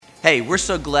Hey, we're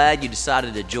so glad you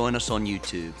decided to join us on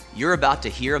YouTube. You're about to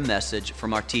hear a message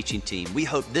from our teaching team. We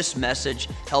hope this message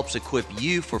helps equip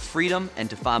you for freedom and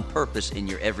to find purpose in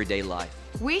your everyday life.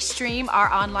 We stream our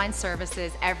online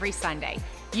services every Sunday.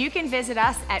 You can visit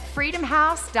us at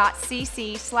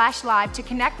freedomhouse.cc/live to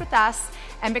connect with us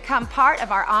and become part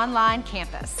of our online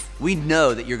campus. We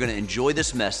know that you're going to enjoy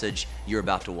this message you're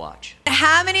about to watch.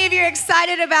 How many of you are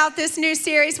excited about this new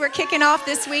series we're kicking off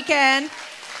this weekend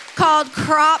called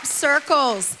Crop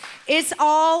Circles? It's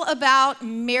all about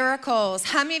miracles.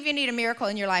 How many of you need a miracle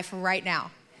in your life right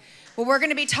now? Well, we're going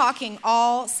to be talking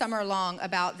all summer long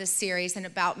about this series and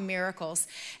about miracles.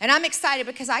 And I'm excited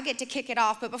because I get to kick it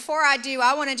off. But before I do,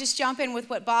 I want to just jump in with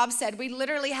what Bob said. We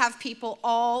literally have people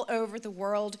all over the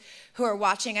world who are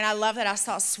watching. And I love that I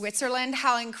saw Switzerland.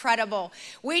 How incredible.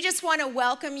 We just want to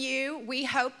welcome you. We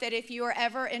hope that if you are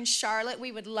ever in Charlotte,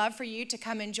 we would love for you to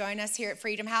come and join us here at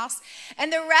Freedom House.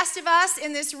 And the rest of us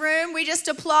in this room, we just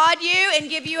applaud you and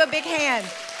give you a big hand.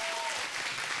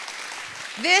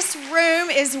 This room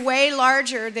is way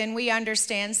larger than we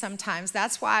understand sometimes.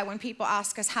 That's why when people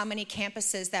ask us how many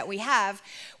campuses that we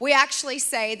actually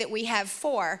say that we have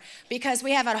 4, because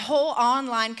we have a whole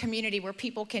online community where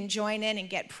people can join in and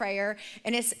get prayer,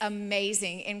 and it's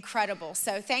amazing, incredible.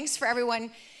 So thanks for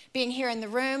everyone being here in the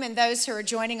room and those who are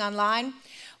joining online.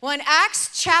 Well, in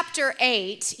Acts chapter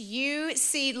 8, you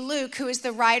see Luke, who is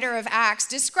the writer of Acts,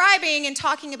 describing and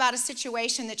talking about a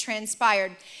situation that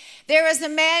transpired. There was a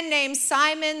man named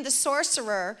Simon the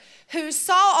sorcerer who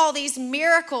saw all these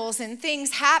miracles and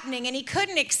things happening, and he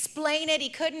couldn't explain it. He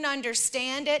couldn't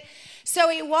understand it. So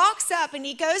he walks up and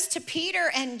he goes to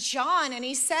Peter and John and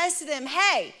he says to them,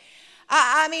 hey,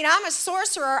 I'm a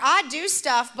sorcerer. I do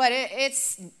stuff, but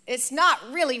it's not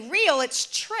really real. It's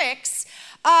tricks.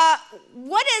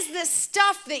 What is this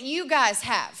stuff that you guys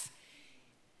have?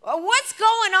 What's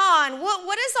going on?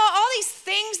 What is all these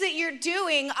things that you're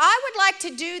doing? I would like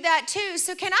to do that too.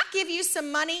 So can I give you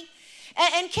some money?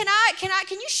 And can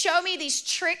you show me these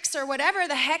tricks or whatever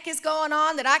the heck is going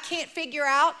on that I can't figure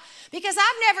out? Because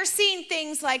I've never seen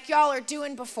things like y'all are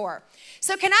doing before.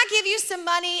 So can I give you some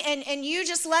money and you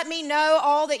just let me know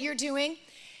all that you're doing?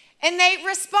 And they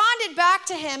responded back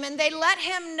to him and they let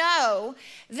him know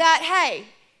that, hey,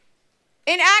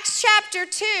 in Acts chapter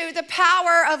 2, the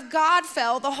power of God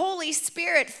fell, the Holy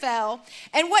Spirit fell,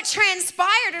 and what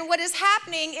transpired and what is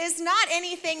happening is not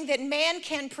anything that man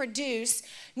can produce.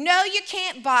 No, you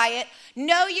can't buy it.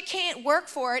 No, you can't work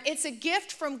for it. It's a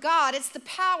gift from God. It's the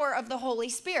power of the Holy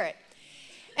Spirit.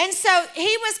 And so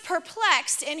he was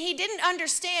perplexed, and he didn't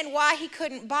understand why he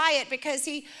couldn't buy it, because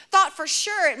he thought for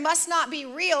sure it must not be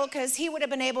real, because he would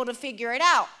have been able to figure it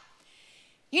out.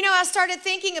 You know, I started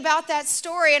thinking about that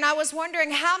story, and I was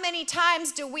wondering how many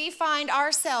times do we find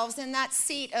ourselves in that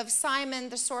seat of Simon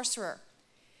the sorcerer,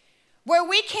 where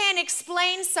we can't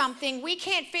explain something, we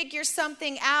can't figure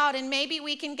something out, and maybe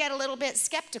we can get a little bit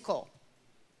skeptical.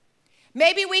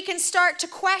 Maybe we can start to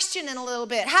question it a little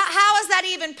bit. How is that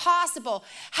even possible?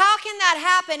 How can that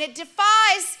happen? It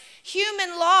defies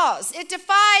human laws. It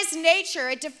defies nature.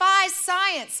 It defies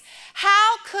science.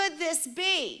 How could this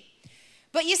be?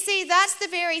 But you see, that's the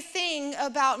very thing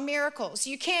about miracles.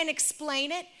 You can't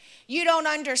explain it. You don't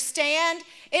understand.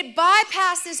 It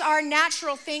bypasses our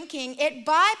natural thinking. It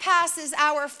bypasses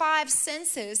our 5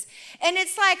 senses. And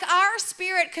it's like our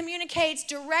spirit communicates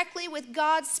directly with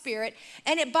God's spirit,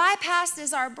 and it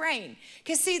bypasses our brain.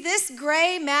 Because see, this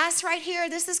gray mass right here,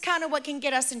 this is kind of what can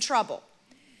get us in trouble.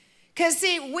 Because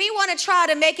see, we want to try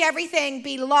to make everything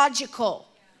be logical.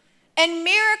 And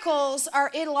miracles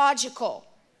are illogical.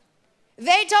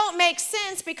 They don't make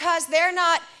sense because they're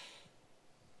not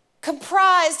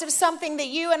comprised of something that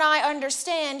you and I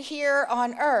understand here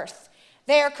on earth.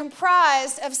 They are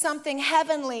comprised of something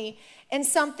heavenly and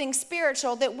something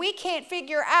spiritual that we can't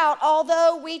figure out,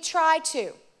 although we try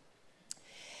to.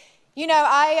 You know,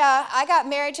 I got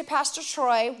married to Pastor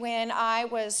Troy when I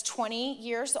was 20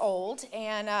 years old,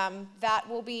 and that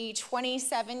will be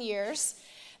 27 years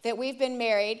that we've been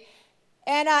married.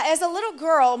 And as a little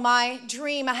girl, I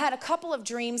had a couple of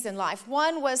dreams in life.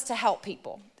 One was to help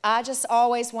people. I just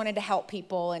always wanted to help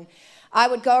people. And I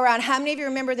would go around. How many of you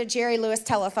remember the Jerry Lewis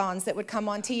telethons that would come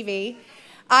on TV?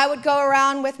 I would go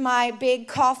around with my big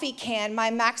coffee can,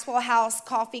 my Maxwell House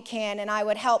coffee can, and I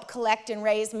would help collect and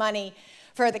raise money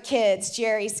for the kids,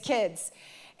 Jerry's kids.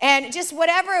 And just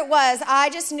whatever it was,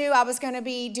 I just knew I was going to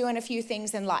be doing a few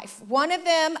things in life. One of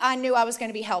them, I knew I was going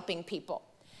to be helping people.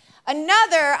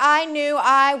 Another, I knew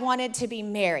I wanted to be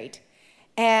married.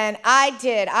 And I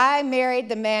did. I married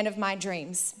the man of my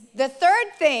dreams. The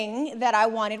third thing that I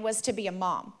wanted was to be a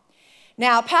mom.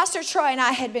 Now, Pastor Troy and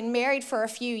I had been married for a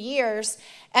few years,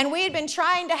 and we had been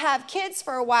trying to have kids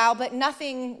for a while, but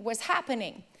nothing was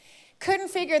happening. Couldn't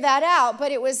figure that out,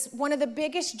 but it was one of the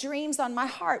biggest dreams on my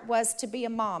heart was to be a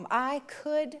mom. I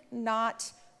could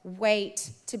not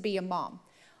wait to be a mom.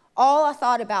 All I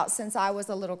thought about since I was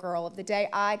a little girl of the day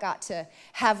I got to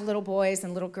have little boys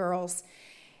and little girls.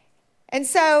 And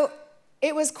so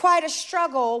it was quite a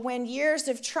struggle when years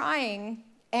of trying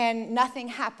and nothing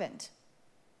happened.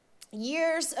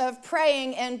 Years of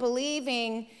praying and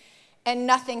believing and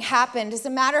nothing happened. As a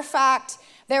matter of fact,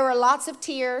 there were lots of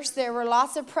tears. There were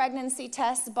lots of pregnancy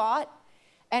tests bought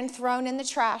and thrown in the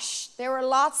trash. There were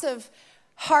lots of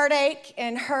heartache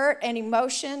and hurt and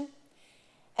emotion.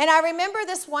 And I remember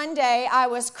this one day I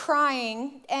was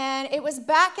crying, and it was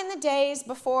back in the days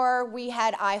before we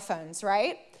had iPhones,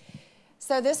 right?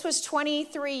 So this was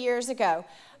 23 years ago.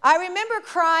 I remember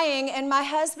crying, and my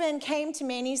husband came to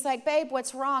me, and he's like, babe,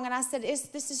 what's wrong? And I said,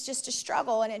 this is just a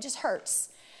struggle, and it just hurts.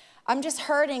 I'm just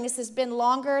hurting. This has been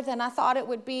longer than I thought it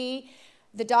would be.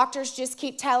 The doctors just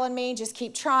keep telling me, just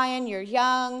keep trying, you're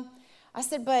young. I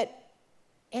said, but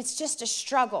it's just a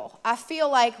struggle. I feel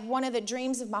like one of the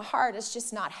dreams of my heart is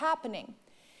just not happening.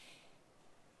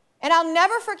 And I'll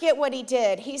never forget what he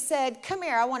did. He said, come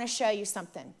here, I want to show you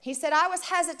something. He said, I was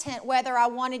hesitant whether I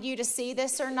wanted you to see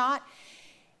this or not.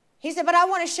 He said, but I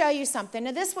want to show you something.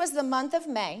 Now, this was the month of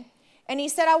May. And he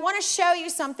said, I want to show you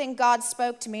something God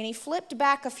spoke to me. And he flipped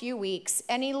back a few weeks,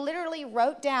 and he literally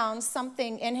wrote down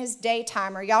something in his day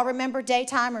timer. Y'all remember day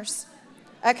timers?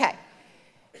 Okay.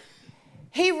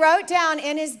 He wrote down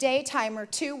in his day timer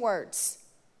 2 words.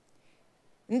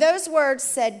 And those words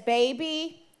said,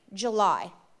 baby,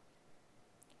 July.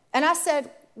 And I said,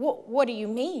 what do you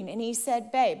mean? And he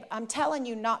said, babe, I'm telling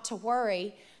you not to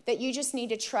worry, that you just need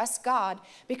to trust God,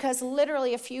 because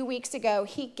literally a few weeks ago,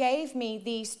 he gave me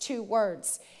these 2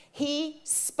 words. He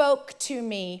spoke to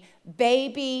me,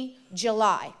 baby,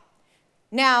 July.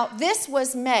 Now, this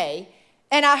was May,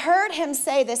 and I heard him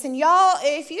say this, and y'all,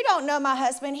 if you don't know my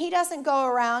husband, he doesn't go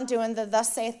around doing the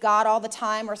thus saith God all the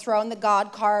time or throwing the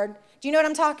God card. Do you know what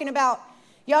I'm talking about?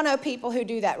 Y'all know people who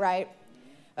do that, right?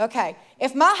 Okay.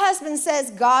 If my husband says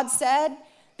God said,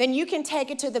 then you can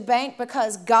take it to the bank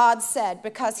because God said,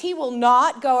 because he will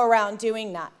not go around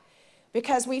doing that.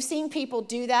 Because we've seen people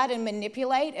do that and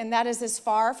manipulate, and that is as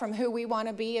far from who we want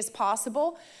to be as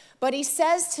possible. But he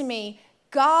says to me,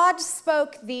 God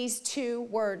spoke these 2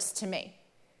 words to me.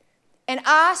 And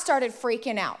I started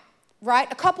freaking out, right?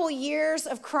 A couple years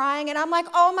of crying, and I'm like,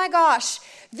 oh my gosh,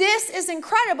 this is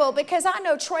incredible, because I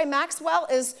know Troy Maxwell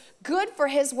is good for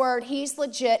his word. He's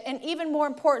legit. And even more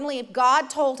importantly, if God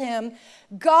told him,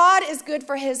 God is good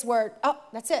for his word. Oh,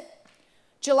 that's it.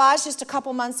 July's just a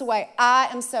couple months away. I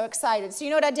am so excited. So you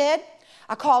know what I did?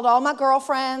 I called all my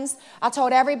girlfriends. I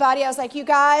told everybody, I was like, you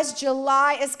guys,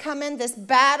 July is coming. This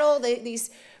battle,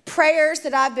 these prayers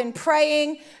that I've been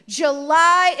praying.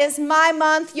 July is my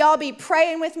month. Y'all be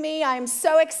praying with me. I am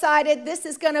so excited. This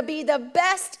is going to be the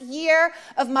best year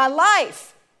of my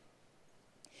life.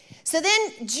 So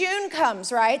then June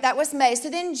comes, right? That was May. So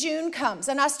then June comes,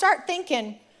 and I start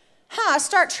thinking, I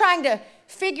start trying to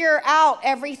figure out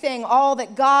everything, all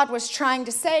that God was trying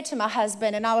to say to my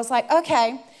husband. And I was like,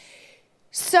 okay,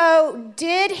 so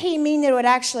did he mean that it would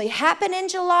actually happen in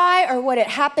July, or would it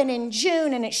happen in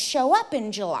June and it show up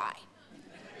in July?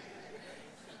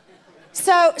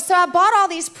 So I bought all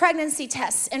these pregnancy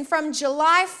tests, and from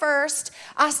July 1st,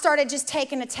 I started just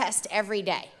taking a test every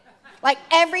day. Like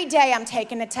every day I'm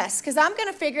taking a test, because I'm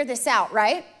going to figure this out,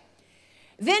 right?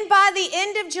 Then by the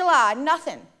end of July,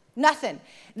 nothing.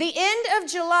 The end of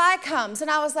July comes, and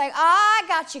I was like, I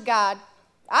got you, God.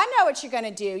 I know what you're going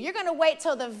to do. You're going to wait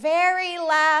till the very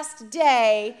last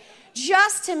day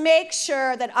just to make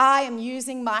sure that I am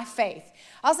using my faith.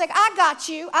 I was like, I got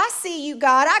you. I see you,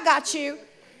 God. I got you.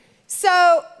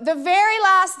 So the very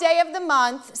last day of the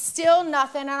month, still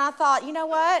nothing. And I thought, you know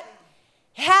what?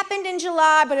 It happened in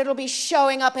July, but it'll be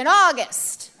showing up in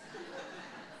August.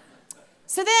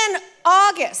 So then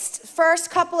August, first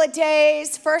couple of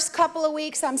days, first couple of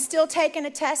weeks, I'm still taking a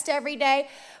test every day.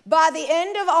 By the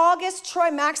end of August,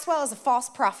 Troy Maxwell is a false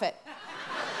prophet.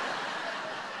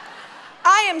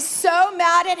 I am so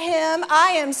mad at him.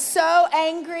 I am so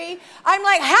angry. I'm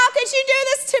like, how could you do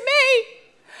this to me?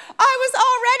 I was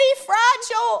already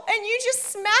fragile, and you just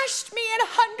smashed me in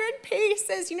 100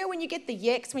 pieces. You know when you get the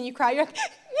yicks when you cry? You're like,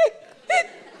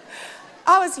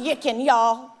 I was yicking,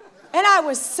 y'all. And I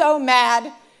was so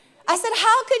mad. I said,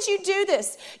 how could you do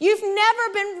this? You've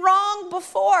never been wrong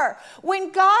before.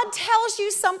 When God tells you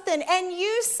something and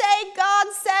you say God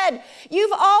said,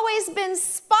 you've always been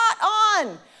spot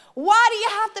on. Why do you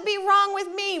have to be wrong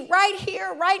with me right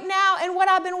here, right now, and what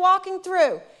I've been walking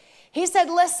through? He said,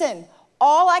 listen,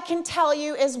 all I can tell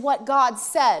you is what God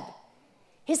said.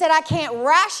 He said, I can't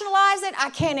rationalize it. I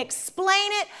can't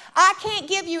explain it. I can't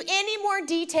give you any more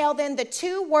detail than the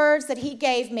 2 words that he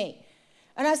gave me.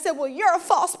 And I said, well, you're a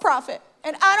false prophet,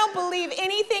 and I don't believe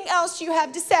anything else you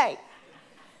have to say.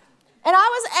 And I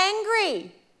was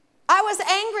angry. I was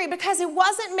angry because it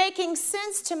wasn't making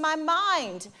sense to my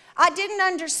mind. I didn't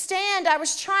understand. I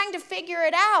was trying to figure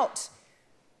it out.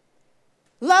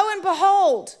 Lo and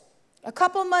behold, a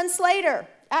couple months later,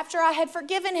 after I had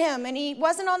forgiven him and he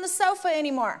wasn't on the sofa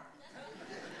anymore,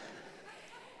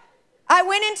 I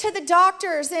went into the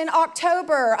doctors in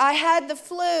October. I had the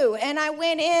flu, and I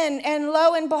went in, and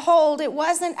lo and behold, it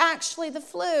wasn't actually the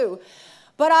flu,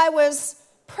 but I was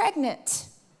pregnant.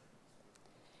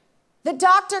 The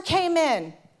doctor came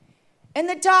in, and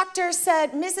the doctor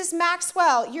said, Mrs.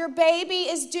 Maxwell, your baby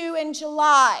is due in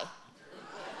July.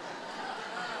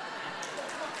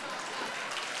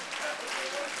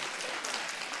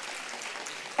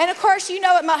 And of course, you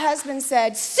know what my husband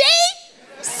said. See?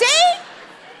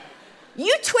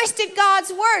 You twisted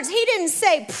God's words. He didn't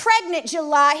say pregnant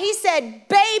July. He said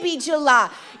baby July.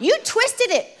 You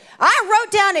twisted it. I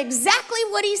wrote down exactly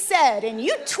what he said, and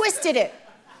you twisted it.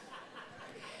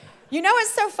 You know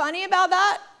what's so funny about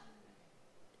that?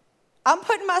 I'm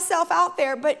putting myself out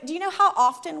there, but do you know how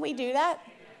often we do that?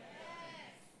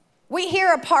 We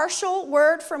hear a partial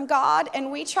word from God,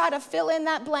 and we try to fill in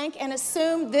that blank and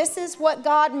assume this is what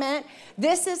God meant.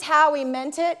 This is how he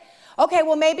meant it. Okay,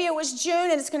 well, maybe it was June,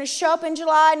 and it's going to show up in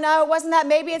July. No, it wasn't that.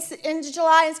 Maybe it's in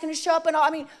July, and it's going to show up in all. I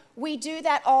mean, we do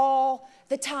that all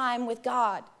the time with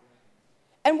God.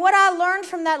 And what I learned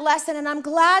from that lesson, and I'm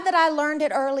glad that I learned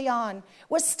it early on,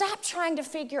 was stop trying to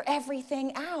figure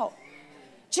everything out.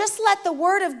 Just let the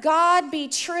word of God be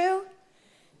true.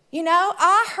 You know,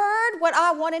 I heard what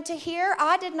I wanted to hear.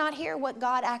 I did not hear what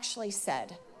God actually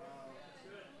said.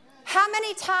 How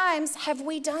many times have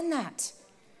we done that?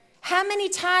 How many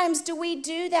times do we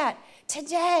do that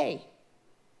today?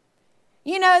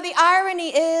 You know, the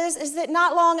irony is that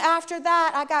not long after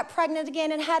that, I got pregnant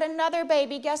again and had another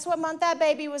baby. Guess what month that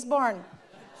baby was born?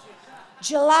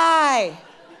 July.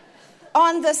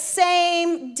 On the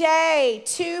same day,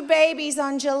 2 babies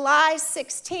on July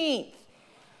 16th.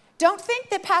 Don't think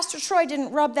that Pastor Troy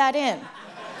didn't rub that in.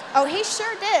 Oh, he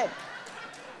sure did.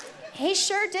 He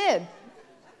sure did.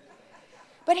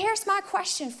 But here's my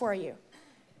question for you.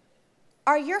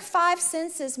 Are your 5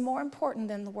 senses more important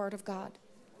than the Word of God?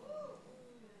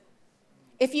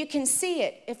 If you can see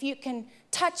it, if you can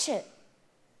touch it,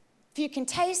 if you can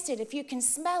taste it, if you can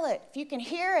smell it, if you can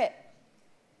hear it,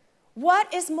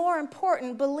 what is more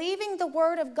important, believing the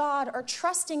Word of God or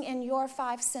trusting in your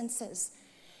 5 senses?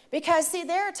 Because, see,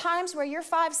 there are times where your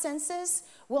 5 senses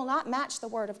will not match the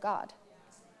Word of God.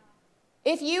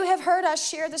 If you have heard us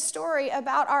share the story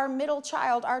about our middle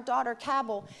child, our daughter,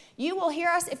 Cabell, you will hear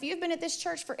us, if you've been at this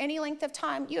church for any length of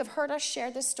time, you have heard us share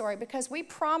this story because we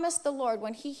promised the Lord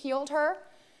when he healed her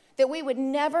that we would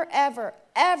never, ever,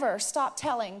 ever stop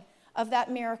telling of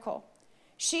that miracle.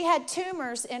 She had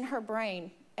tumors in her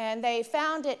brain, and they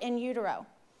found it in utero.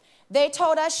 They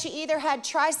told us she either had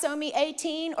trisomy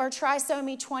 18 or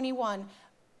trisomy 21,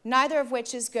 neither of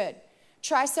which is good.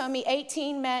 Trisomy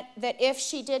 18 meant that if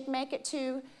she did make it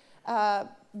to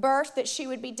birth, that she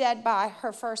would be dead by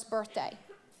her first birthday.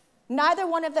 Neither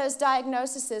one of those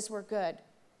diagnoses were good.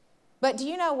 But do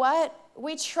you know what?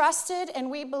 We trusted and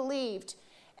we believed.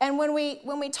 And when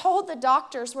we told the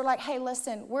doctors, we're like, hey,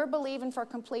 listen, we're believing for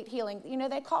complete healing. You know,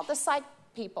 they called the psych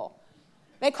people.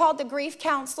 They called the grief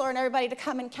counselor and everybody to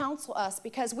come and counsel us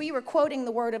because we were quoting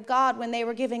the Word of God when they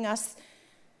were giving us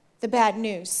the bad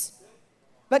news.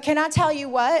 But can I tell you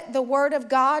what? The Word of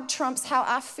God trumps how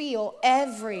I feel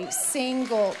every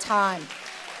single time.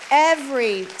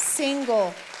 Every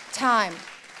single time.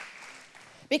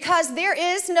 Because there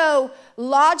is no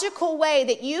logical way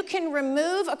that you can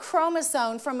remove a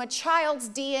chromosome from a child's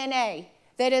DNA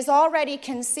that is already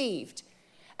conceived.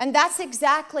 And that's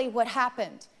exactly what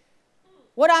happened.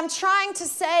 What I'm trying to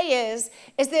say is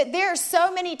that there are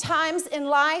so many times in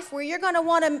life where you're going to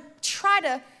want to try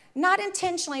to, not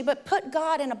intentionally, but put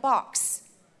God in a box.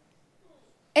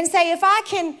 And say, if I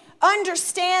can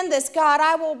understand this, God,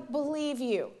 I will believe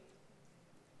you.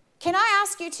 Can I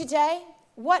ask you today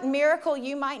what miracle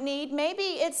you might need? Maybe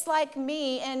it's like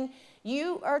me and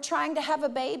you are trying to have a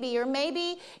baby, or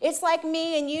maybe it's like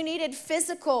me and you needed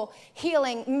physical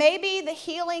healing. Maybe the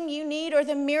healing you need or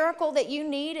the miracle that you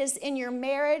need is in your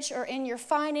marriage or in your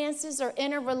finances or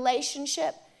in a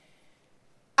relationship.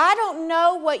 I don't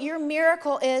know what your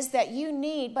miracle is that you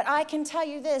need, but I can tell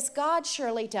you this, God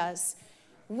surely does.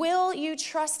 Will you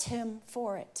trust him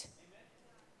for it?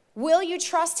 Will you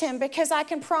trust him? Because I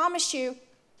can promise you,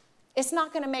 it's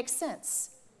not going to make sense.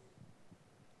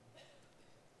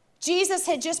 Jesus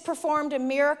had just performed a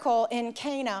miracle in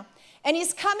Cana, and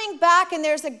he's coming back, and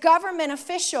there's a government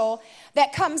official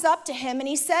that comes up to him, and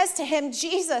he says to him,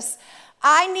 Jesus,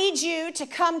 I need you to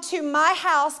come to my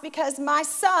house because my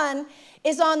son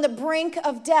is on the brink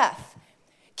of death.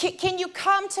 Can you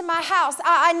come to my house?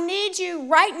 I need you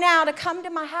right now to come to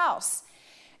my house.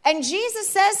 And Jesus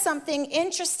says something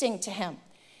interesting to him.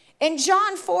 In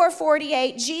John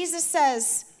 4:48, Jesus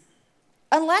says,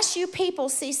 unless you people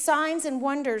see signs and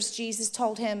wonders, Jesus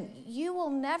told him, you will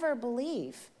never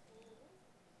believe.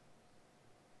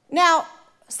 Now,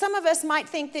 some of us might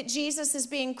think that Jesus is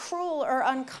being cruel or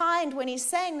unkind when he's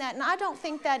saying that, and I don't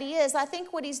think that he is. I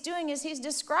think what he's doing is he's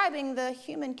describing the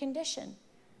human condition.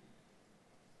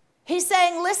 He's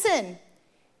saying, listen,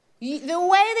 the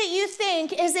way that you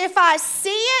think is if I see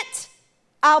it,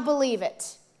 I'll believe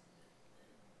it.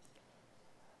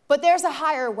 But there's a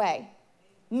higher way.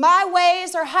 My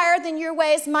ways are higher than your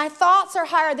ways. My thoughts are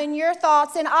higher than your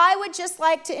thoughts. And I would just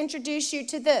like to introduce you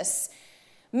to this.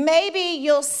 Maybe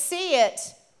you'll see it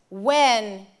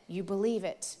when you believe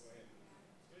it.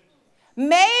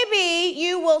 Maybe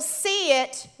you will see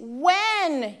it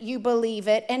when you believe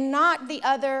it and not the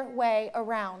other way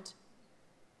around.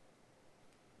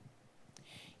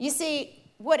 You see,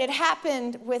 what had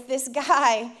happened with this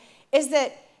guy is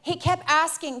that he kept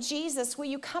asking Jesus, will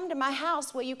you come to my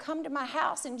house? Will you come to my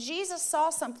house? And Jesus saw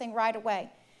something right away.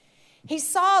 He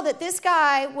saw that this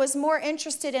guy was more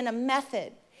interested in a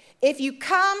method. If you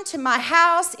come to my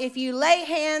house, if you lay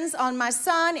hands on my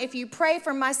son, if you pray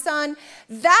for my son,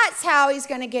 that's how he's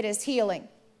going to get his healing.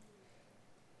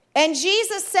 And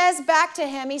Jesus says back to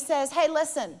him, he says, hey,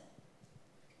 listen,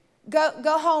 go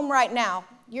home right now.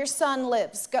 Your son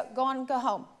lives. Go on, go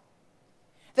home.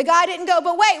 The guy didn't go,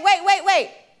 but wait.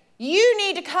 You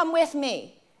need to come with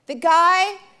me. The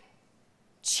guy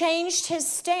changed his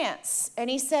stance, and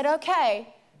he said,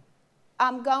 okay,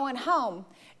 I'm going home.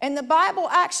 And the Bible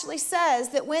actually says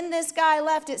that when this guy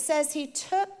left, it says he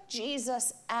took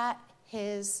Jesus at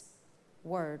his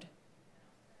word.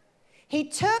 He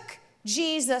took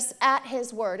Jesus at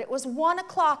his word. It was 1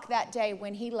 o'clock that day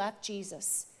when he left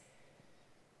Jesus.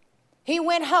 He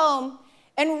went home,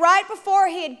 and right before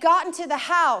he had gotten to the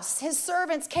house, his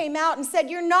servants came out and said,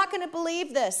 you're not going to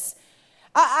believe this.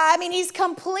 I mean, he's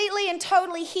completely and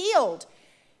totally healed.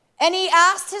 And he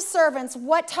asked his servants,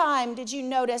 what time did you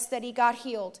notice that he got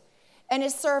healed? And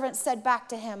his servants said back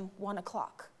to him, 1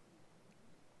 o'clock.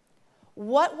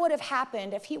 What would have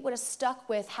happened if he would have stuck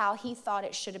with how he thought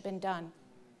it should have been done?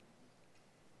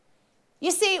 You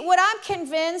see, what I'm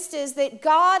convinced is that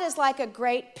God is like a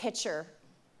great pitcher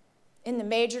in the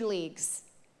major leagues.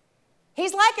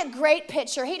 He's like a great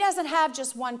pitcher. He doesn't have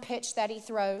just one pitch that he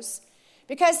throws.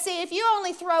 Because, see, if you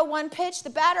only throw one pitch,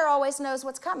 the batter always knows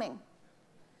what's coming.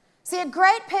 See, a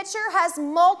great pitcher has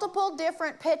multiple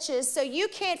different pitches, so you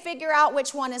can't figure out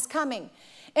which one is coming.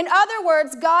 In other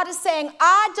words, God is saying,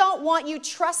 I don't want you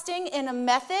trusting in a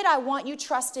method. I want you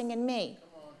trusting in me.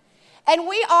 And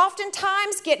we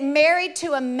oftentimes get married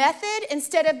to a method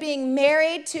instead of being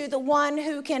married to the one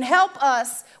who can help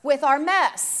us with our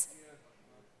mess.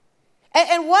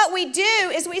 And what we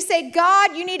do is we say,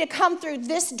 God, you need to come through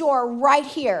this door right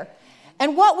here.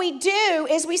 And what we do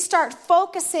is we start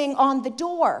focusing on the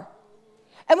door.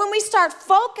 And when we start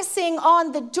focusing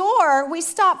on the door, we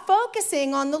stop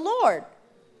focusing on the Lord.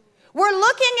 We're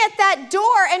looking at that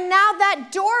door, and now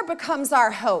that door becomes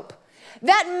our hope.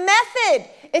 That method,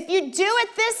 if you do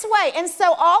it this way, and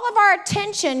so all of our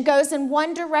attention goes in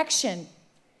one direction.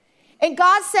 And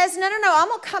God says, no, I'm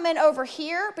going to come in over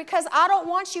here because I don't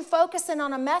want you focusing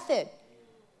on a method.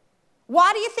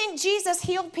 Why do you think Jesus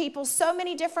healed people so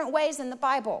many different ways in the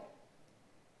Bible?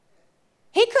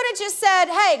 He could have just said,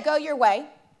 hey, go your way.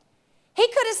 He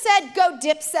could have said, go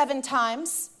dip 7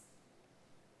 times.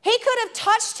 He could have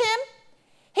touched him.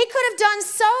 He could have done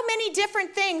so many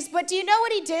different things, but do you know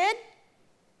what he did?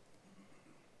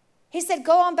 He said,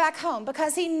 go on back home,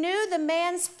 because he knew the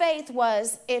man's faith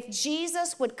was if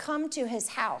Jesus would come to his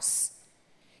house.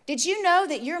 Did you know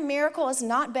that your miracle is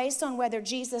not based on whether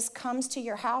Jesus comes to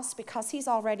your house, because he's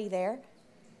already there?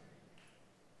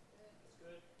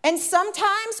 And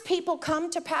sometimes people come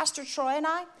to Pastor Troy and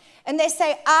I, and they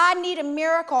say, I need a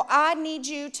miracle. I need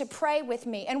you to pray with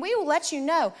me. And we will let you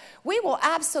know, we will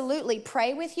absolutely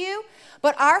pray with you,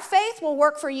 but our faith will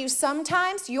work for you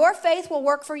sometimes. Your faith will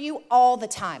work for you all the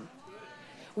time.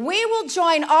 We will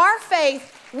join our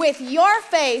faith with your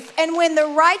faith, and when the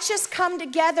righteous come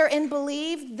together and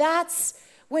believe, that's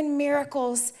when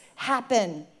miracles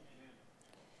happen.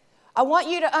 I want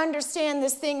you to understand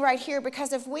this thing right here,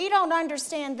 because if we don't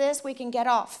understand this, we can get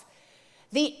off.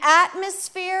 The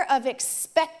atmosphere of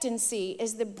expectancy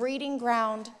is the breeding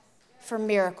ground for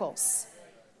miracles.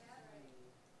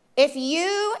 If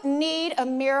you need a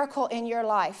miracle in your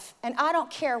life, and I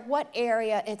don't care what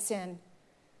area it's in,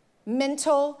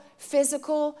 mental,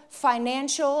 physical,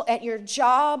 financial, at your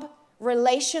job,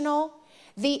 relational,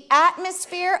 the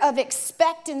atmosphere of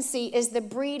expectancy is the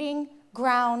breeding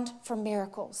ground for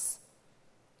miracles.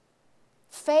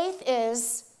 Faith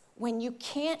is when you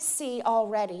can't see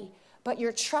already, but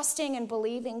you're trusting and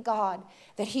believing God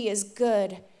that He is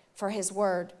good for His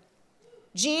word.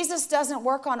 Jesus doesn't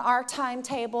work on our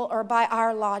timetable or by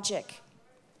our logic.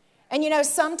 And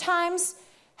sometimes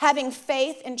having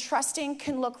faith and trusting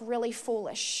can look really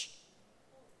foolish.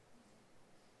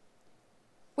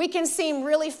 We can seem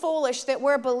really foolish that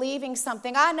we're believing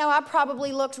something. I know I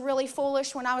probably looked really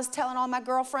foolish when I was telling all my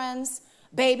girlfriends,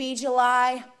 baby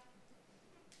July.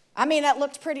 I mean, that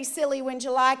looked pretty silly when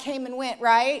July came and went,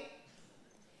 right?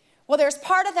 Well, there's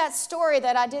part of that story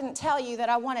that I didn't tell you that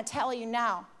I want to tell you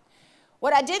now.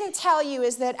 What I didn't tell you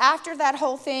is that after that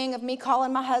whole thing of me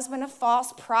calling my husband a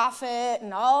false prophet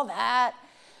and all that,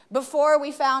 before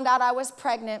we found out I was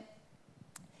pregnant,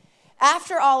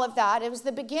 after all of that, it was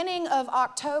the beginning of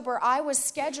October, I was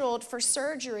scheduled for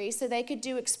surgery so they could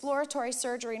do exploratory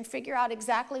surgery and figure out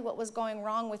exactly what was going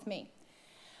wrong with me.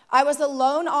 I was a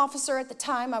loan officer at the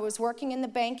time. I was working in the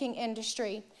banking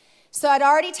industry. So I'd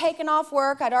already taken off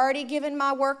work. I'd already given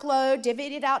my workload,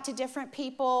 divvied it out to different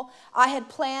people. I had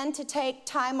planned to take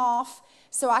time off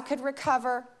so I could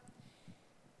recover.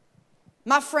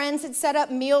 My friends had set up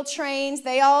meal trains.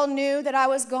 They all knew that I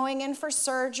was going in for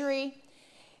surgery.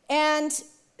 And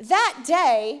that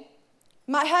day,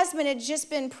 my husband had just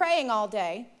been praying all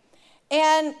day.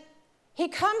 And he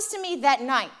comes to me that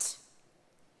night.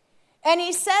 And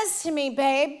he says to me,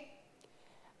 babe,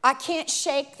 I can't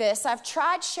shake this. I've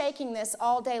tried shaking this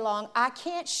all day long. I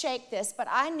can't shake this, but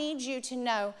I need you to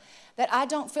know that I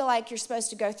don't feel like you're supposed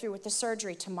to go through with the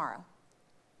surgery tomorrow.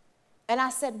 And I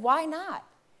said, why not?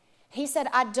 He said,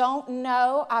 I don't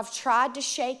know. I've tried to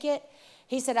shake it.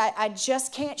 He said, I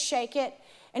just can't shake it.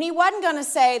 And he wasn't going to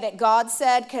say that God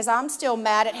said, because I'm still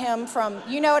mad at him from,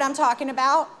 you know what I'm talking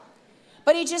about?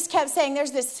 But he just kept saying,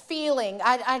 there's this feeling.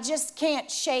 I just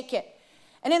can't shake it.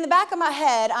 And in the back of my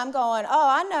head, I'm going,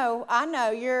 oh, I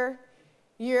know,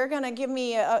 you're going to give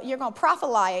me, you're going to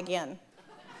prophesy again.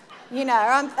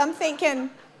 I'm thinking,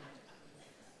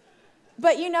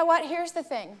 but you know what? Here's the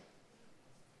thing.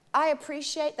 I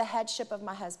appreciate the headship of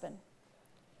my husband.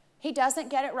 He doesn't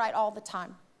get it right all the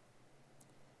time,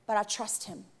 but I trust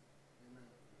him.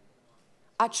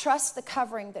 I trust the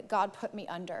covering that God put me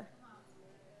under.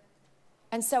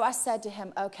 And so I said to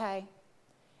him, okay,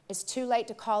 it's too late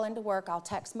to call into work. I'll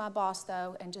text my boss,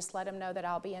 though, and just let him know that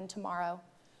I'll be in tomorrow.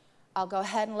 I'll go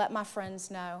ahead and let my friends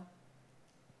know.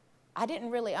 I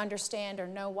didn't really understand or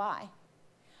know why.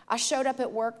 I showed up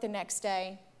at work the next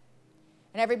day,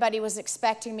 and everybody was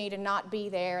expecting me to not be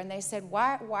there. And they said,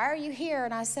 why are you here?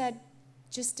 And I said,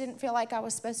 just didn't feel like I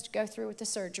was supposed to go through with the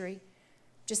surgery.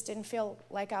 Just didn't feel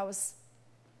like I was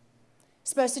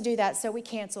supposed to do that, so we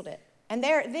canceled it. And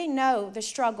they know the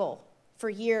struggle for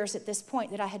years at this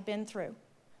point that I had been through.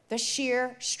 The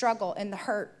sheer struggle and the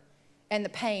hurt and the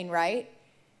pain, right?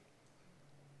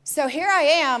 So here I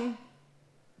am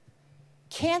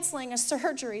canceling a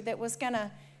surgery that was going to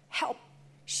help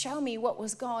show me what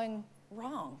was going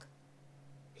wrong.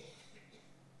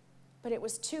 But it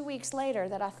was 2 weeks later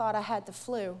that I thought I had the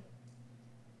flu.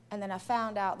 And then I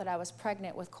found out that I was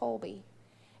pregnant with Colby.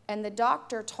 And the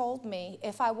doctor told me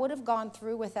if I would have gone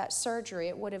through with that surgery,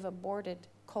 it would have aborted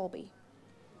Colby.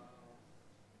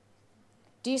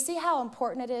 Do you see how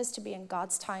important it is to be in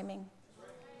God's timing?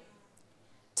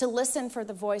 To listen for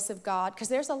the voice of God, because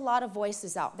there's a lot of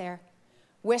voices out there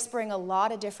whispering a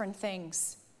lot of different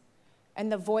things.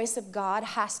 And the voice of God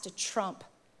has to trump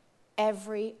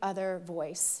every other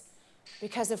voice.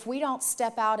 Because if we don't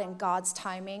step out in God's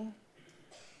timing,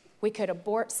 we could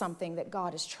abort something that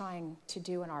God is trying to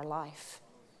do in our life.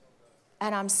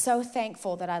 And I'm so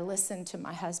thankful that I listened to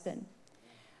my husband.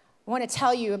 I want to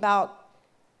tell you about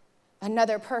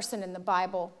another person in the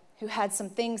Bible who had some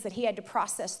things that he had to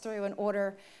process through in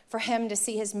order for him to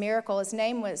see his miracle. His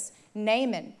name was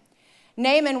Naaman.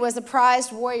 Naaman was a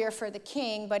prized warrior for the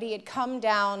king, but he had come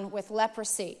down with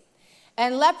leprosy.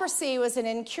 And leprosy was an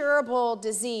incurable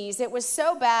disease. It was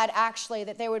so bad, actually,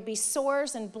 that there would be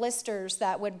sores and blisters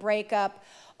that would break up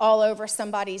all over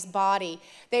somebody's body.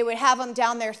 They would have them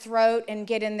down their throat and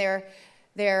get in their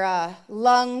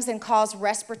lungs and cause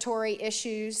respiratory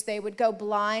issues. They would go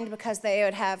blind because they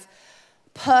would have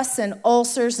pus and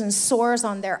ulcers and sores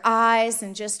on their eyes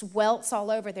and just welts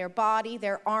all over their body.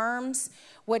 Their arms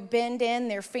would bend in,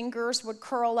 their fingers would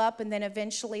curl up, and then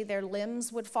eventually their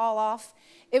limbs would fall off.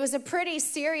 It was a pretty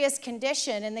serious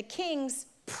condition, and the king's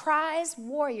prize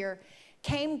warrior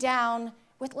came down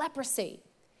with leprosy.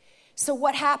 So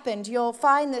what happened? You'll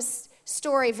find this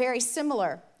story very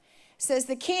similar. It says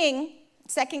the king,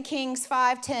 2 Kings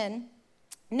 5:10,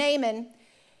 Naaman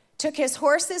took his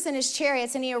horses and his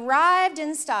chariots, and he arrived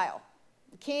in style.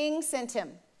 The king sent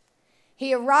him.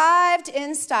 He arrived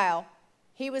in style.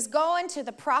 He was going to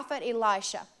the prophet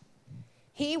Elisha.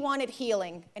 He wanted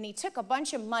healing, and he took a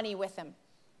bunch of money with him,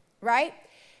 right?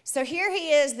 So here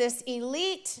he is, this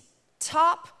elite,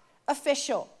 top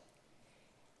official,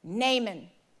 Naaman,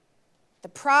 the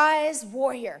prize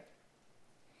warrior.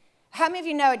 How many of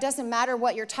you know it doesn't matter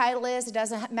what your title is, it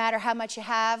doesn't matter how much you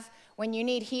have, when you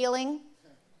need healing,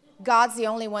 God's the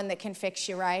only one that can fix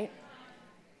you, right?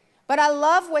 But I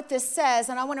love what this says,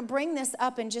 and I want to bring this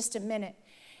up in just a minute.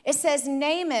 It says,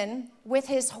 Naaman, with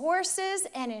his horses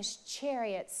and his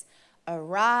chariots,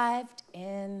 arrived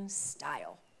in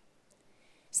style.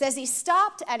 It says he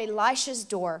stopped at Elisha's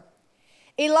door.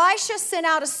 Elisha sent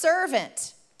out a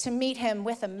servant to meet him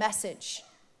with a message.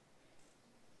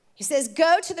 He says,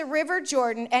 go to the river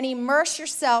Jordan and immerse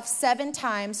yourself 7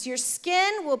 times. Your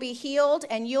skin will be healed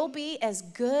and you'll be as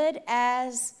good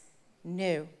as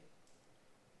new.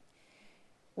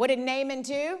 What did Naaman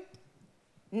do?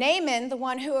 Naaman, the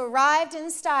one who arrived in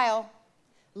style,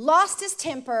 lost his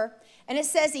temper, and it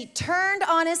says he turned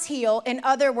on his heel. In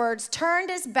other words, turned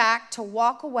his back to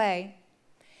walk away.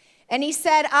 And he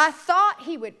said, I thought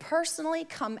he would personally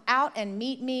come out and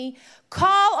meet me,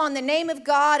 call on the name of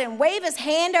God and wave his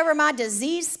hand over my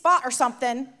disease spot or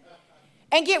something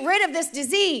and get rid of this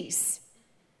disease.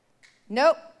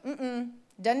 Nope,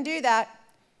 doesn't do that.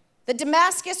 The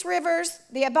Damascus rivers,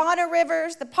 the Abana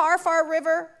rivers, the Parfar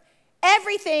River,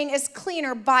 everything is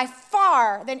cleaner by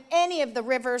far than any of the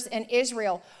rivers in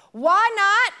Israel. Why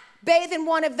not bathe in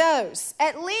one of those?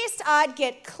 At least I'd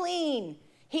get clean.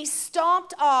 He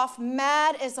stomped off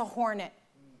mad as a hornet.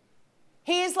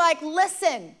 He is like,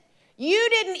 listen, you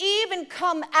didn't even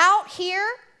come out here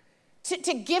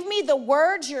to give me the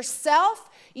words yourself.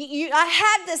 I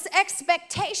had this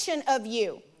expectation of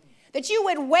you, that you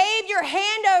would wave your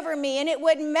hand over me and it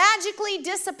would magically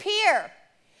disappear.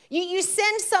 You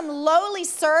send some lowly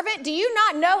servant. Do you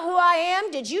not know who I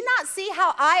am? Did you not see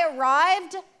how I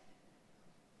arrived?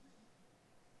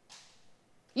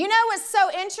 You know what's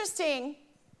so interesting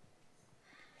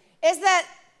is that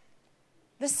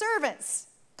the servants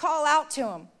call out to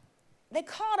him. They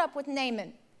caught up with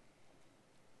Naaman,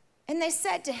 and they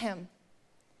said to him,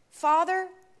 Father,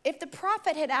 if the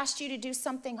prophet had asked you to do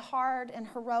something hard and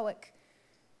heroic,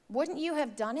 wouldn't you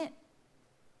have done it?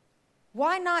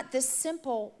 Why not this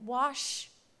simple wash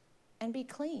and be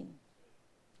clean?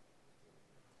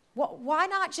 Why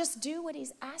not just do what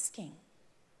he's asking?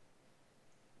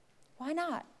 Why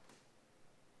not?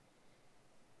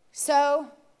 So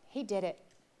he did it.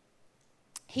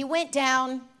 He went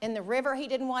down in the river he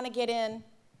didn't want to get in,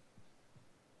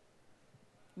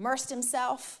 immersed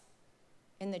himself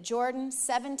in the Jordan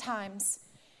 7 times,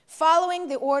 following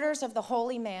the orders of the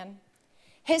holy man.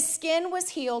 His skin was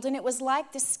healed, and it was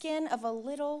like the skin of a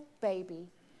little baby.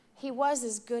 He was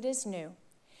as good as new.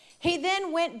 He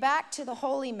then went back to the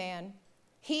holy man,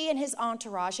 he and his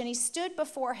entourage, and he stood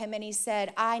before him and he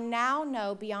said, I now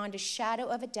know beyond a shadow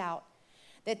of a doubt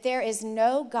that there is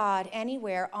no God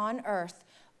anywhere on earth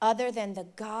other than the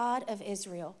God of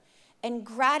Israel. In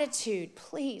gratitude,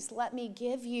 please let me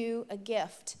give you a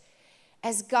gift.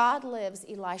 As God lives,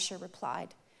 Elisha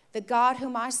replied, the God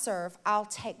whom I serve, I'll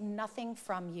take nothing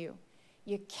from you.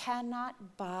 You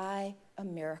cannot buy a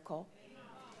miracle.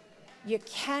 You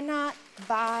cannot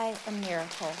buy a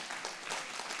miracle.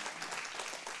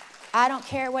 I don't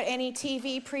care what any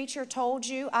TV preacher told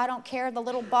you. I don't care the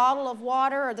little bottle of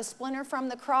water or the splinter from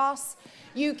the cross.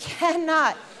 You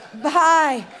cannot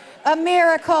buy a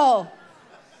miracle.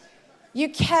 You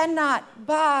cannot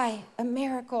buy a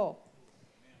miracle.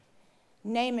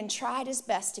 Naaman tried his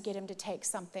best to get him to take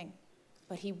something,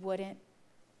 but he wouldn't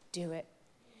do it.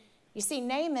 You see,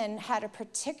 Naaman had a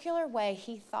particular way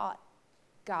he thought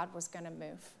God was going to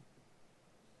move.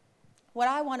 What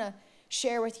I want to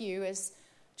share with you is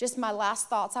just my last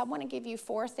thoughts. I want to give you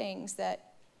 4 things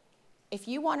that if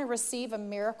you want to receive a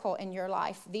miracle in your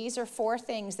life, these are 4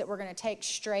 things that we're going to take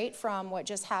straight from what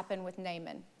just happened with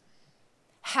Naaman.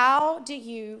 How do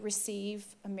you receive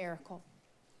a miracle?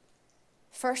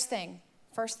 First thing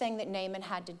that Naaman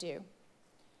had to do,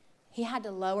 he had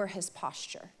to lower his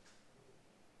posture.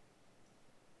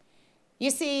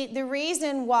 You see, the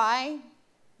reason why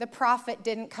the prophet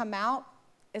didn't come out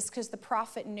is because the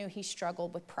prophet knew he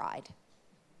struggled with pride.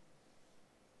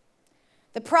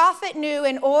 The prophet knew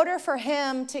in order for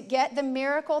him to get the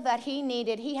miracle that he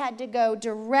needed, he had to go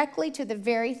directly to the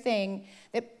very thing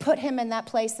that put him in that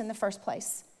place in the first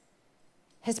place,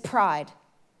 his pride.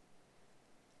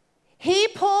 He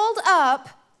pulled up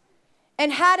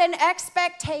and had an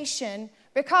expectation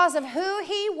because of who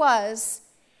he was.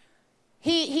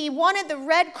 He wanted the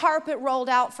red carpet rolled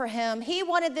out for him. He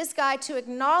wanted this guy to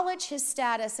acknowledge his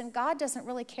status, and God doesn't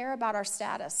really care about our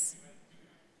status.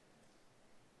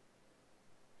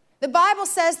 The Bible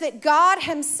says that God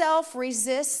himself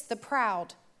resists the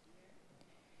proud.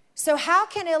 So how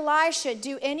can Elisha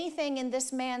do anything in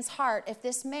this man's heart if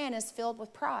this man is filled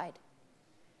with pride?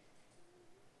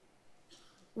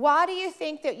 Why do you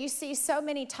think that you see so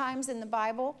many times in the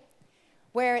Bible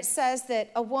where it says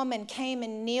that a woman came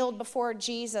and kneeled before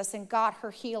Jesus and got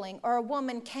her healing, or a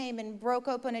woman came and broke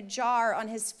open a jar on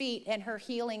his feet and her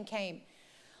healing came?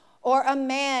 Or a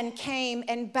man came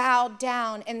and bowed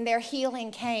down and their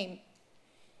healing came.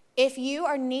 If you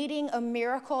are needing a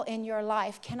miracle in your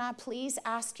life, can I please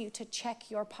ask you to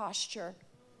check your posture?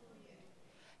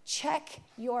 Check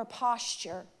your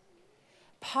posture.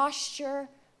 Posture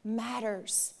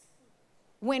matters.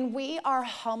 When we are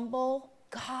humble,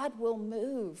 God will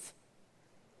move.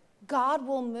 God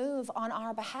will move on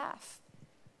our behalf.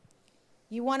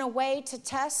 You want a way to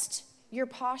test your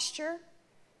posture?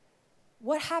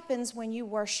 What happens when you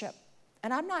worship?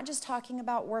 And I'm not just talking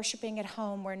about worshiping at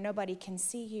home where nobody can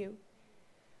see you.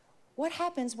 What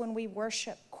happens when we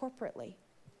worship corporately?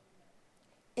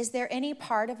 Is there any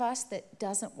part of us that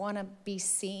doesn't want to be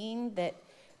seen, that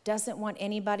doesn't want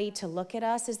anybody to look at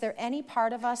us? Is there any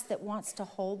part of us that wants to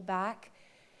hold back?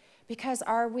 Because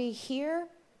are we here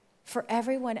for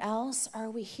everyone else?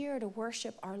 Are we here to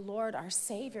worship our Lord, our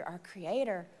Savior, our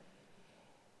Creator?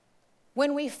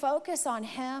 When we focus on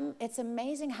him, it's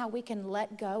amazing how we can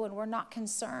let go and we're not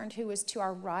concerned who is to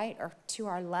our right or to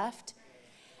our left.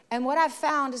 And what I've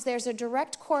found is there's a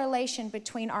direct correlation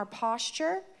between our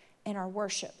posture and our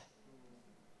worship.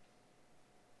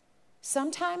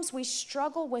 Sometimes we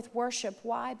struggle with worship.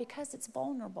 Why? Because it's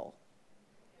vulnerable.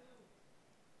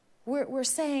 We're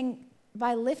saying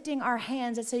by lifting our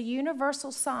hands, it's a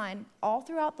universal sign all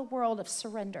throughout the world of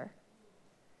surrender.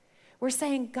 We're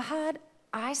saying, God,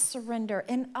 I surrender.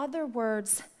 In other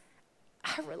words,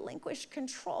 I relinquish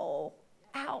control.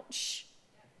 Ouch.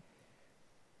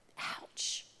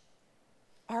 Ouch.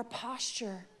 Our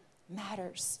posture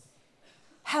matters.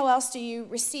 How else do you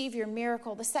receive your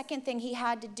miracle? The second thing he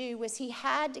had to do was he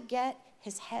had to get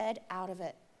his head out of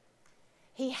it.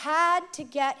 He had to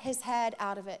get his head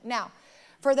out of it. Now,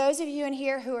 for those of you in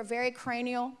here who are very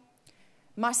cranial,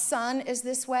 my son is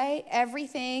this way.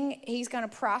 Everything, he's going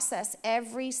to process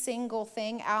every single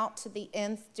thing out to the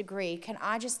nth degree. Can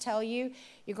I just tell you,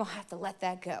 you're going to have to let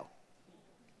that go.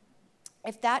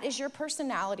 If that is your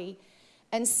personality,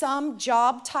 and some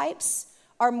job types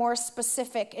are more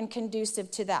specific and conducive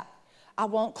to that. I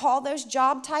won't call those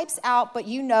job types out, but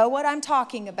you know what I'm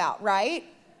talking about, right?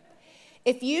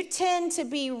 If you tend to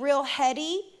be real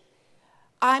heady,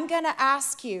 I'm going to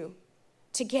ask you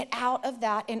to get out of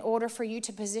that in order for you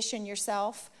to position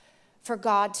yourself for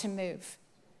God to move.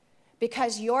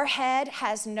 Because your head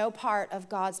has no part of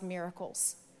God's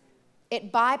miracles.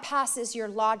 It bypasses your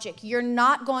logic. You're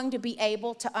not going to be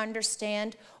able to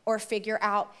understand or figure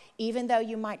out, even though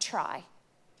you might try.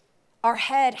 Our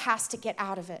head has to get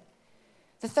out of it.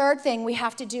 The third thing we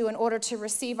have to do in order to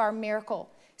receive our miracle,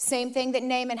 same thing that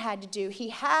Naaman had to do. He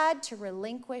had to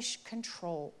relinquish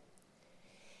control.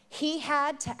 He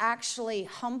had to actually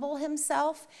humble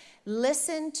himself,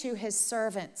 listen to his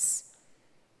servants.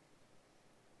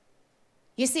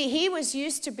 You see, he was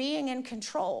used to being in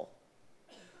control.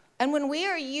 And when we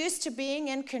are used to being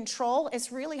in control,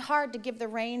 it's really hard to give the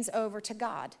reins over to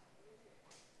God.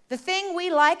 The thing we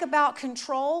like about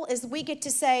control is we get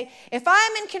to say, if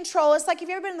I'm in control, it's like, have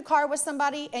you ever been in the car with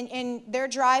somebody and they're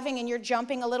driving and you're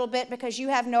jumping a little bit because you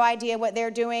have no idea what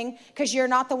they're doing because you're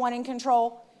not the one in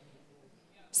control?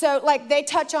 So like they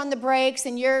touch on the brakes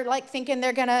and you're like thinking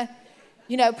they're gonna,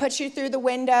 put you through the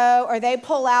window, or they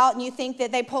pull out and you think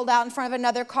that they pulled out in front of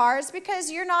another car. It's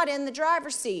because you're not in the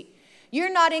driver's seat.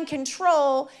 You're not in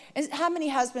control. And how many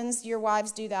husbands, your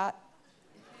wives do that?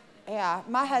 Yeah,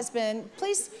 my husband,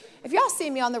 please, if y'all see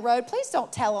me on the road, please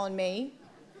don't tell on me.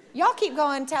 Y'all keep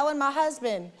going telling my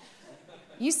husband.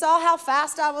 You saw how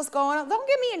fast I was going. Don't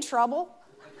get me in trouble.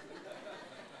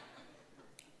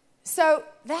 So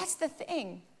that's the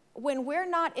thing. When we're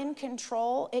not in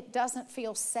control, it doesn't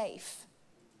feel safe.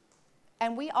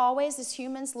 And we always, as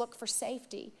humans, look for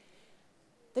safety.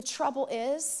 The trouble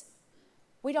is,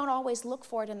 we don't always look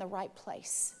for it in the right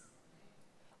place.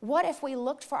 What if we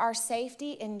looked for our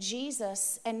safety in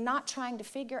Jesus and not trying to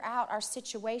figure out our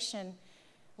situation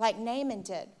like Naaman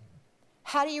did?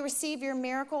 How do you receive your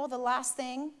miracle? The last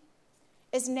thing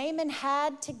is Naaman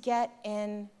had to get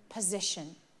in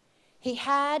position. He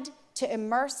had to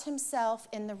immerse himself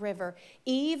in the river,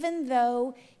 even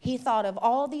though he thought of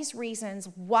all these reasons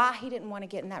why he didn't want to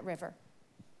get in that river.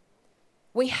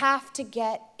 We have to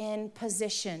get in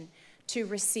position to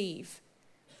receive.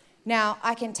 Now,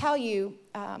 I can tell you,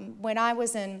 when I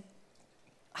was in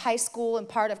high school and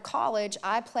part of college,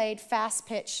 I played fast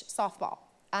pitch softball.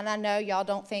 And I know y'all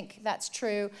don't think that's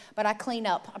true, but I clean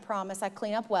up. I promise I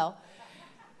clean up well.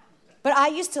 But I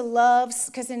used to love,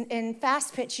 because in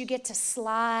fast pitch, you get to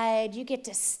slide, you get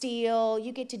to steal,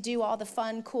 you get to do all the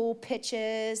fun, cool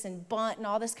pitches and bunt and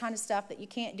all this kind of stuff that you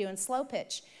can't do in slow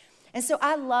pitch. And so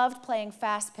I loved playing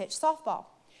fast pitch softball.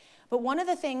 But one of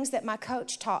the things that my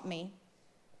coach taught me,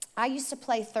 I used to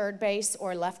play third base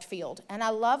or left field. And I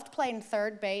loved playing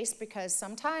third base because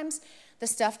sometimes the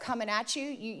stuff coming at you,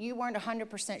 you weren't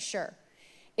 100% sure.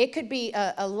 It could be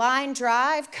a line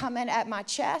drive coming at my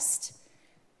chest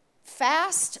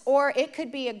fast, or it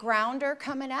could be a grounder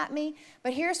coming at me.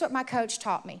 But here's what my coach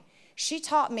taught me. She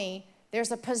taught me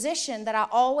there's a position that I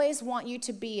always want you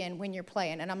to be in when you're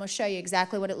playing, and I'm going to show you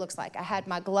exactly what it looks like. I had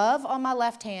my glove on my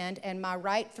left hand and my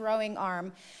right throwing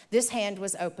arm. This hand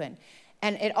was open.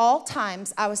 And at all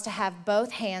times, I was to have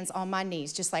both hands on my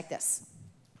knees, just like this.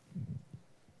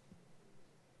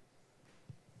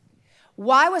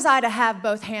 Why was I to have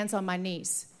both hands on my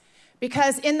knees?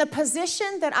 Because in the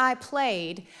position that I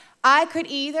played, I could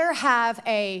either have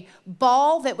a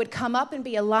ball that would come up and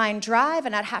be a line drive,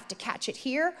 and I'd have to catch it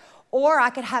here, or I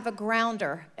could have a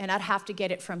grounder, and I'd have to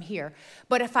get it from here.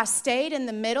 But if I stayed in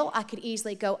the middle, I could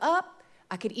easily go up,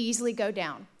 I could easily go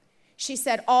down. She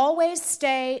said, always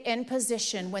stay in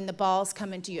position when the ball's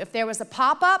coming to you. If there was a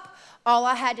pop-up, all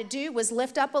I had to do was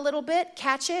lift up a little bit,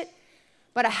 catch it,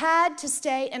 but I had to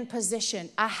stay in position.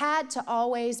 I had to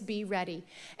always be ready.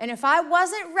 And if I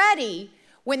wasn't ready,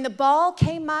 when the ball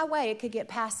came my way, it could get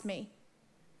past me.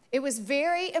 It was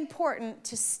very important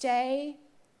to stay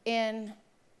in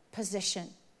position,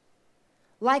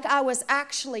 like I was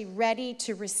actually ready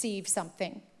to receive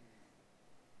something.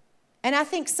 And I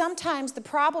think sometimes the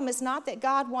problem is not that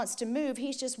God wants to move.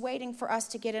 He's just waiting for us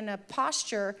to get in a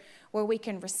posture where we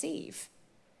can receive.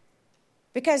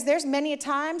 Because there's many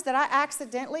times that I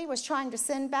accidentally was trying to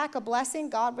send back a blessing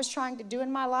God was trying to do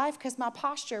in my life because my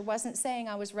posture wasn't saying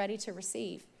I was ready to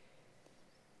receive.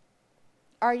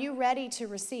 Are you ready to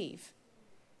receive?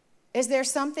 Is there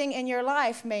something in your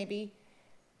life maybe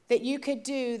that you could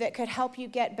do that could help you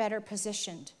get better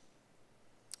positioned?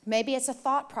 Maybe it's a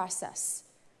thought process.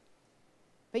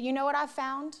 But you know what I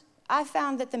found? I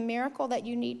found that the miracle that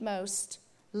you need most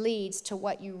leads to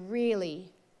what you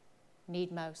really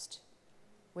need most,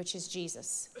 which is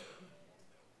Jesus.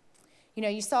 You know,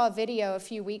 you saw a video a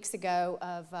few weeks ago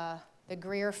of the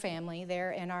Greer family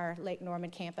there in our Lake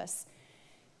Norman campus.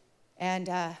 And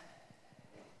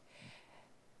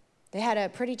they had a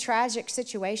pretty tragic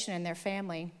situation in their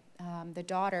family. The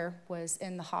daughter was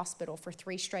in the hospital for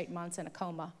 3 straight months in a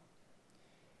coma.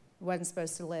 Wasn't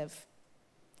supposed to live.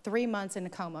 3 months in a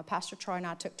coma. Pastor Troy and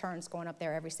I took turns going up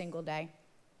there every single day,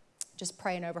 just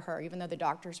praying over her, even though the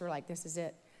doctors were like, this is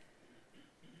it.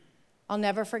 I'll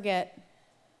never forget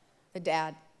the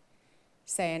dad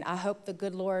saying, I hope the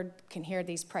good Lord can hear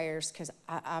these prayers because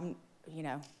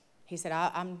he said,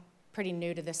 I'm pretty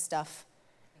new to this stuff.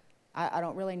 I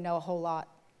don't really know a whole lot.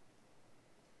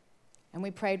 And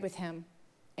we prayed with him.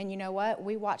 And you know what?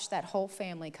 We watched that whole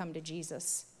family come to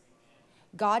Jesus.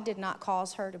 God did not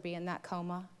cause her to be in that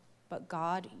coma, but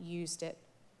God used it.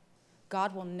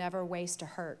 God will never waste a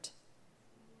hurt.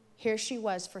 Here she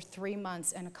was for 3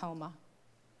 months in a coma.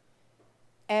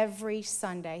 Every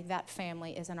Sunday, that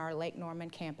family is in our Lake Norman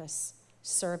campus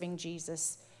serving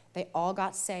Jesus. They all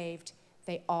got saved.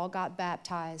 They all got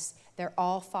baptized. They're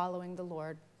all following the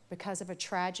Lord because of a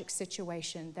tragic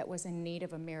situation that was in need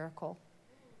of a miracle.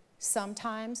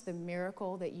 Sometimes the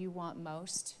miracle that you want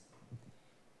most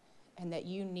and that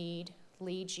you need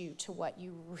leads you to what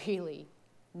you really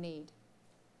need,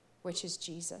 which is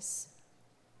Jesus.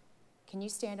 Can you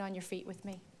stand on your feet with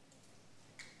me?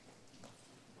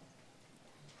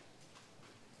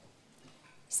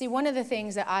 See, one of the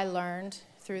things that I learned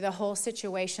through the whole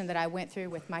situation that I went through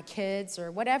with my kids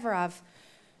or whatever I've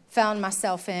found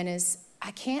myself in is I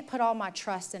can't put all my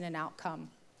trust in an outcome.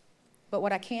 But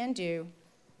what I can do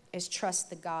is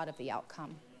trust the God of the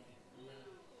outcome.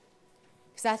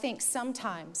 Because I think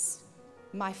sometimes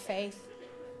my faith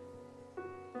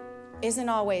isn't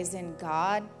always in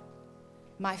God.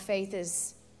 My faith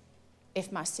is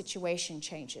if my situation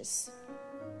changes.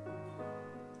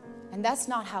 And that's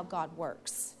not how God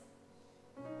works.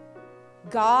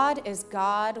 God is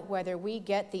God whether we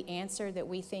get the answer that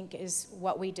we think is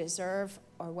what we deserve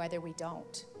or whether we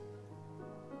don't.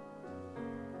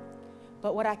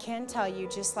 But what I can tell you,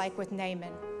 just like with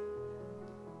Naaman,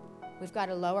 we've got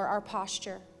to lower our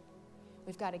posture.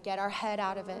 We've got to get our head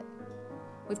out of it.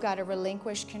 We've got to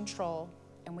relinquish control,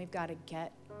 and we've got to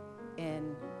get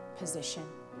in position.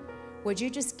 Would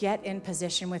you just get in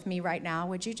position with me right now?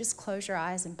 Would you just close your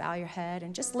eyes and bow your head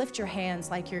and just lift your hands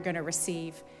like you're going to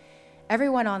receive?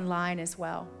 Everyone online as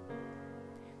well.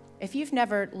 If you've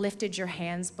never lifted your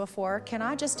hands before, can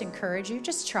I just encourage you?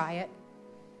 Just try it.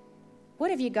 What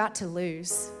have you got to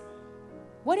lose?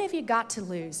 What have you got to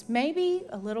lose? Maybe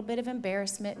a little bit of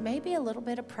embarrassment, maybe a little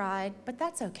bit of pride, but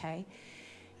that's okay.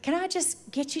 Can I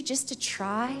just get you just to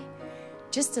try,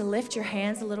 just to lift your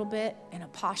hands a little bit in a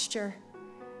posture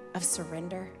of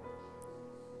surrender?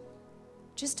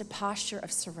 Just a posture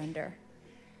of surrender.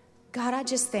 God, I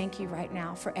just thank you right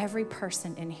now for every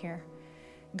person in here.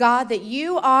 God, that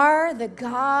you are the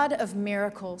God of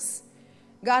miracles.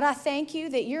 God, I thank you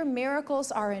that your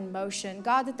miracles are in motion.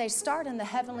 God, that they start in the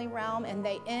heavenly realm and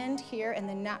they end here in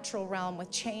the natural realm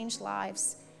with changed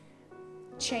lives,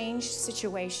 changed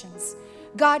situations.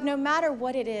 God, no matter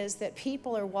what it is that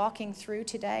people are walking through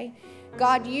today,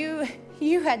 God, you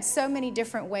had so many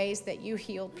different ways that you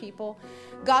healed people.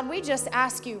 God, we just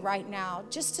ask you right now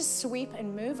just to sweep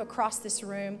and move across this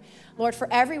room. Lord, for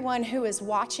everyone who is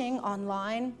watching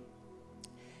online,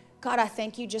 God, I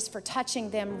thank you just for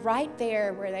touching them right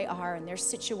there where they are in their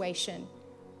situation.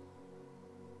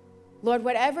 Lord,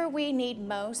 whatever we need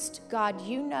most, God,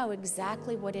 you know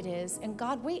exactly what it is. And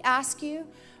God, we ask you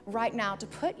right now to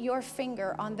put your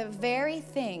finger on the very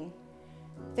thing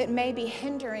that may be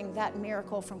hindering that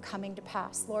miracle from coming to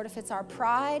pass. Lord, if it's our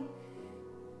pride,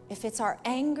 if it's our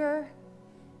anger,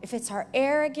 if it's our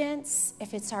arrogance,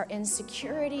 if it's our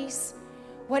insecurities,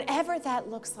 whatever that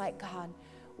looks like, God,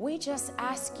 we just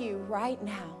ask you right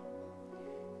now,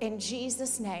 in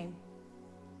Jesus' name,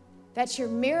 that your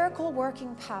miracle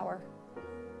working power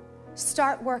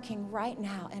start working right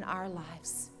now in our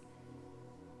lives.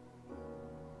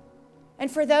 And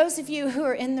for those of you who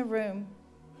are in the room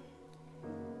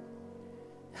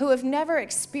who have never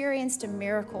experienced a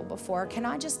miracle before, can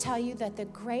I just tell you that the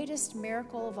greatest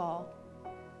miracle of all,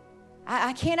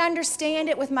 I can't understand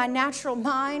it with my natural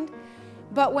mind,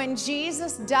 but when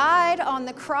Jesus died on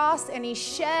the cross and he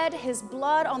shed his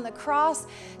blood on the cross,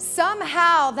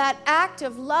 somehow that act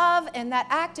of love and that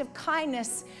act of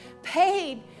kindness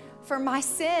paid for my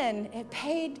sin. It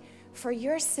paid for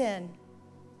your sin.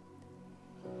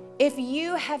 If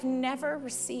you have never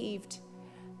received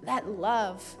that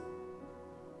love,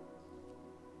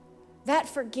 that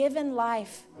forgiven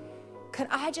life, could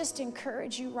I just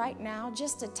encourage you right now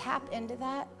just to tap into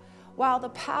that? While the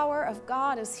power of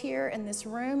God is here in this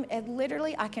room, and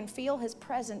literally I can feel his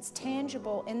presence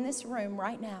tangible in this room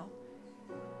right now.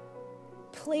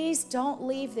 Please don't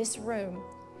leave this room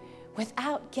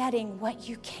without getting what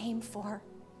you came for.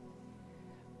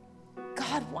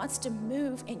 God wants to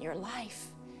move in your life.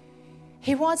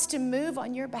 He wants to move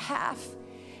on your behalf.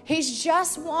 He's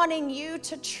just wanting you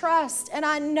to trust. And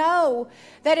I know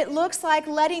that it looks like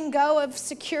letting go of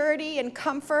security and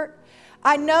comfort.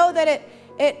 I know that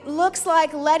it looks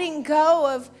like letting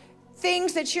go of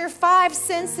things that your five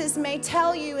senses may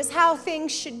tell you is how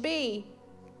things should be.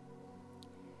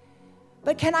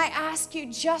 But can I ask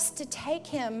you just to take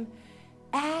him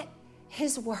at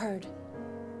his word?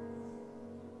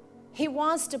 He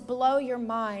wants to blow your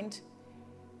mind.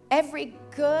 Every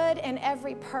good and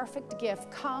every perfect gift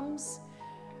comes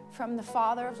from the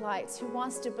Father of lights, who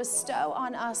wants to bestow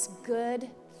on us good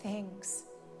things.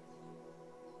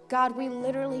 God, we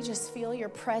literally just feel your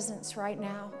presence right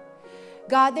now.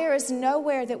 God, there is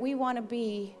nowhere that we want to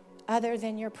be other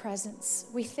than your presence.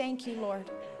 We thank you, Lord,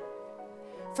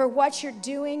 for what you're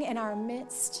doing in our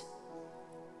midst.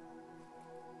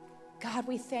 God,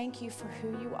 we thank you for who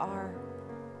you are.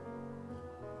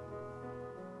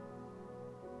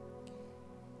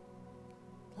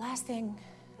 Last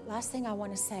thing I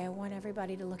want to say, I want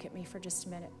everybody to look at me for just a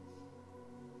minute.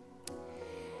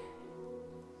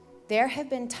 There have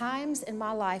been times in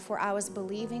my life where I was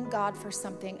believing God for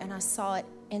something and I saw it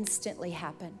instantly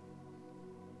happen.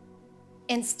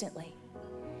 Instantly.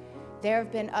 There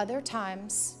have been other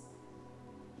times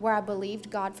where I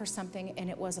believed God for something and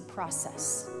it was a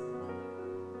process.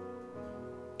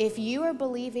 If you are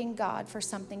believing God for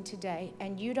something today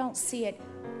and you don't see it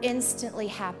instantly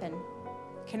happen,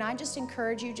 can I just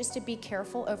encourage you just to be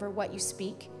careful over what you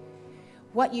speak?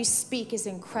 What you speak is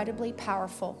incredibly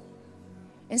powerful.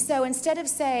 And so instead of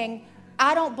saying,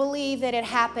 I don't believe that it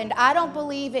happened, I don't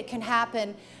believe it can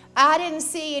happen, I didn't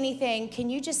see anything, can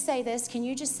you just say this? Can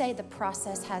you just say the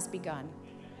process has begun?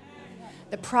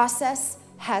 The process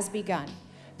has begun.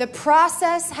 The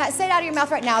process, say it out of your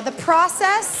mouth right now. The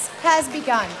process has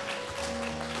begun.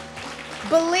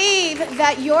 Believe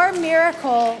that your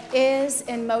miracle is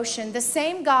in motion. The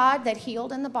same God that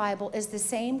healed in the Bible is the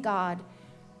same God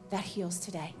that heals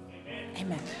today.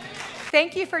 Amen.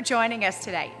 Thank you for joining us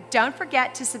today. Don't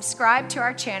forget to subscribe to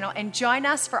our channel and join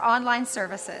us for online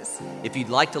services. If you'd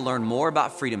like to learn more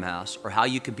about Freedom House or how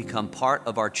you can become part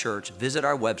of our church, visit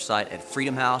our website at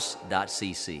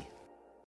freedomhouse.cc.